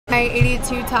Ray,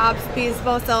 82 tops,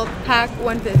 baseball cell pack,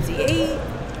 158.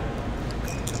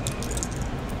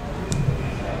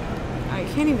 Oh,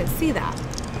 you can't even see that.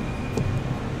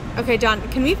 Okay, John,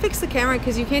 can we fix the camera?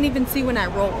 Because you can't even see when I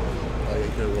roll. Oh, yeah,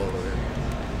 you can roll over here.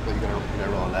 But you're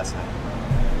gonna roll on that side.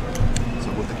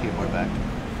 So move the keyboard back.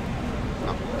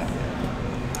 Oh, back.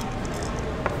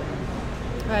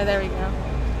 All right, there we go.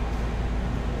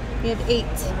 We have 8. You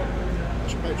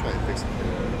should probably try and fix it.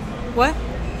 What?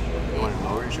 You want it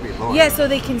lower? It should be lower. Yeah, so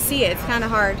they can see it. It's kind of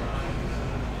hard.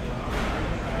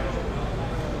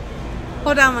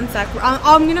 Hold on one sec.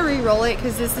 I'm going to re-roll it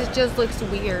because this just looks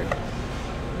weird.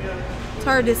 It's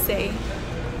hard to see.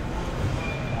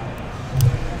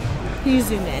 Can you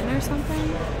zoom in or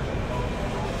something?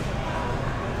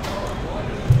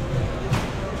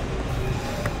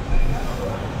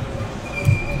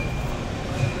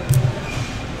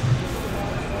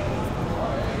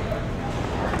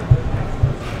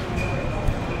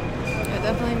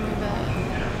 Definitely move it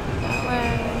that way.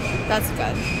 That's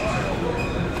good.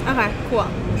 Okay, cool.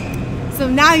 So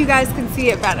now you guys can see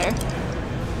it better.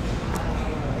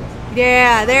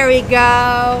 Yeah, there we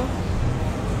go.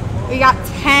 We got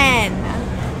 10.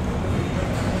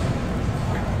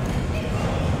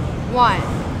 1,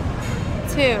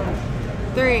 2,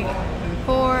 3,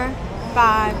 4,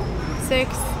 5,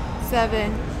 6,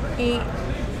 7, 8,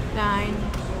 9,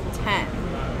 10.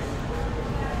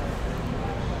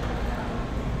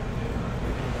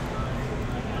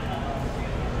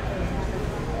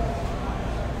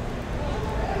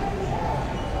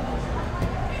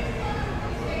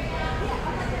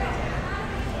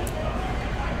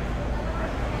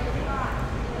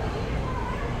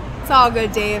 It's all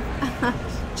good, Dave.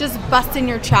 Just busting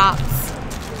your chops.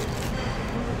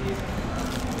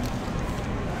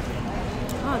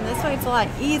 Oh, and this way it's a lot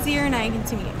easier. Now you can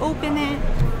see me open it.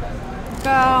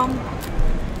 Go.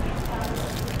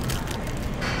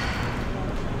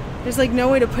 There's like no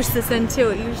way to push this in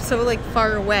too. You're so like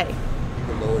far away. You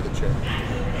can lower the chair.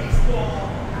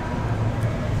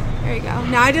 There you go.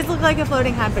 Now I just look like a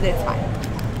floating head, but it's fine.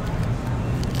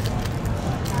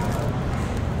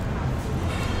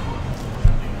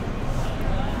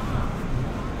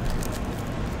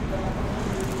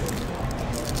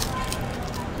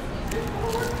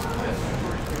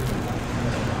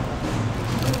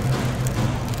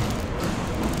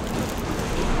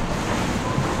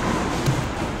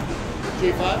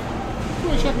 J5? I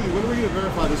want to check with you. When are we going to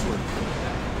verify this one?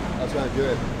 I was going to do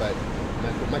it, but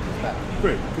the mic is back.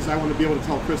 Great, because I want to be able to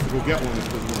tell Chris to go get one if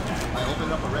it doesn't work. I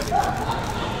opened up already.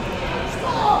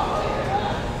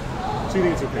 So you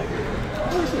think it's okay?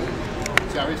 Oh, it's good.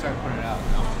 See, I already started putting it out.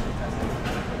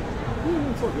 Yeah,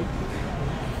 it's all good.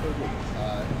 All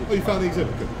good. Oh, you found the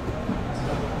exhibit. Good.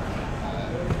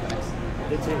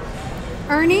 It's in.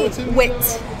 Ernie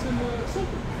Witt.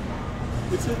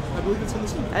 I believe it's in the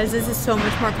center. As this is so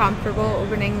much more comfortable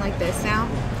opening like this now.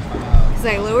 Because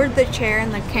I lowered the chair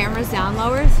and the camera's down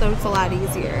lower, so it's a lot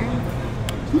easier.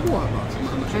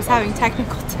 I was having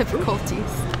technical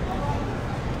difficulties.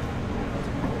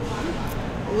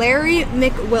 Larry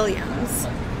McWilliams.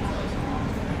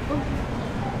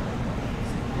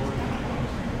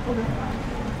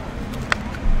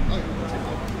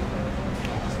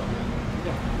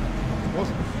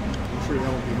 Awesome. I'm sure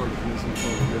that won't be hard to finish in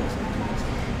front of the videos.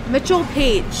 Mitchell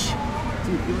Page.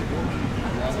 Dude, you like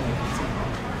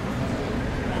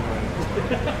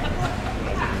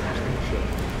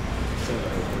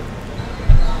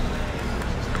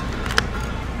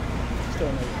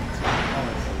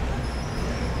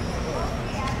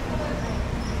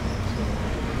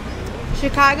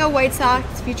Chicago White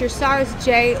Sox feature stars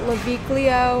Jay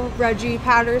Lavicchio, Reggie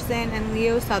Patterson, and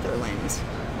Leo Sutherland.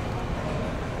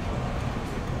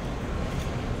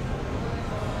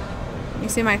 You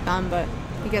see my thumb, but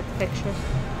you get the picture.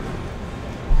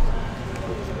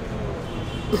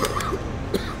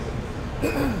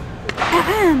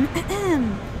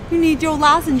 You need your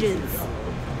lozenges.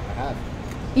 I have.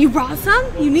 You brought some?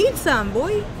 You need some,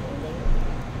 boy.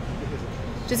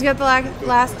 Just got the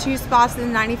last 2 spots in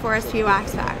the 94 SP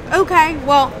wax pack. Okay,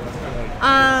 well,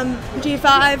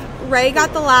 G5, Ray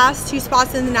got the last 2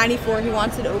 spots in the 94. He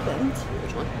wants it opened.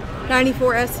 Which one?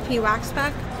 94 SP wax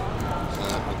pack.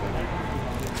 Okay.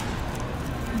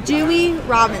 Dewey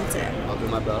Robinson. I'll do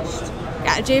my best.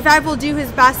 Yeah, J5 will do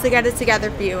his best to get it together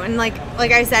for you. And like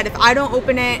I said, if I don't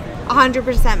open it,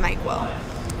 100% Mike will.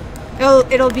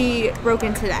 It'll be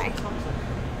broken today.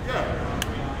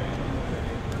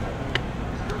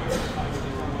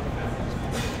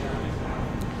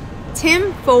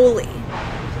 Tim Foley.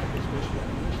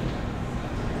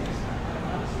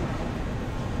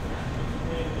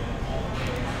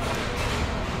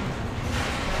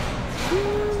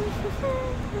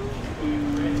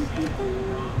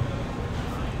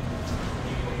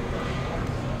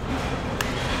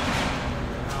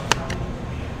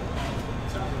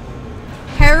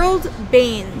 Harold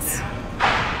Baines.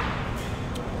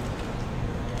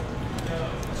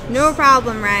 No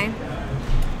problem, Ray.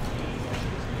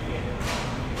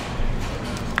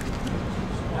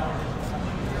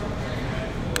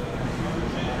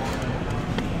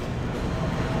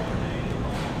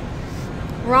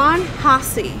 Ron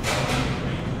Hasse.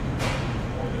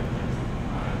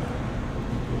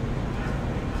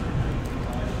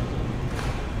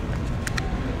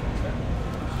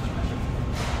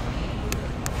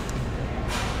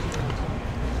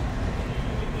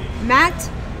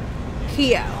 Matt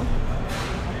Keogh.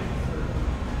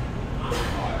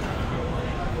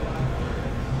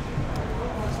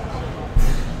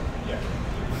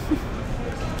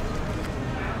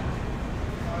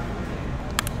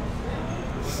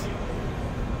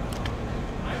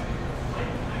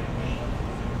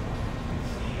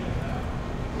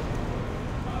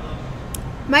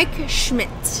 Mike Schmidt.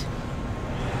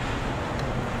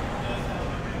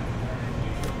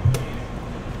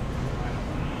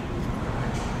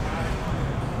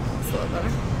 It's a little better.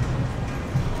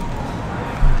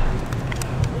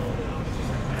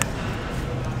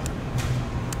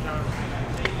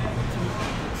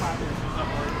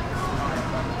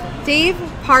 Dave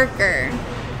Parker.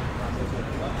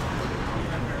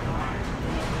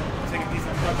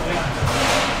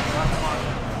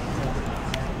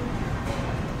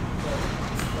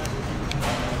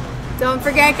 Don't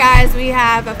forget, guys, we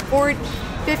have a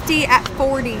 50 at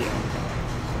 40.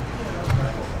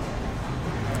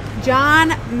 John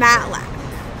Matlack.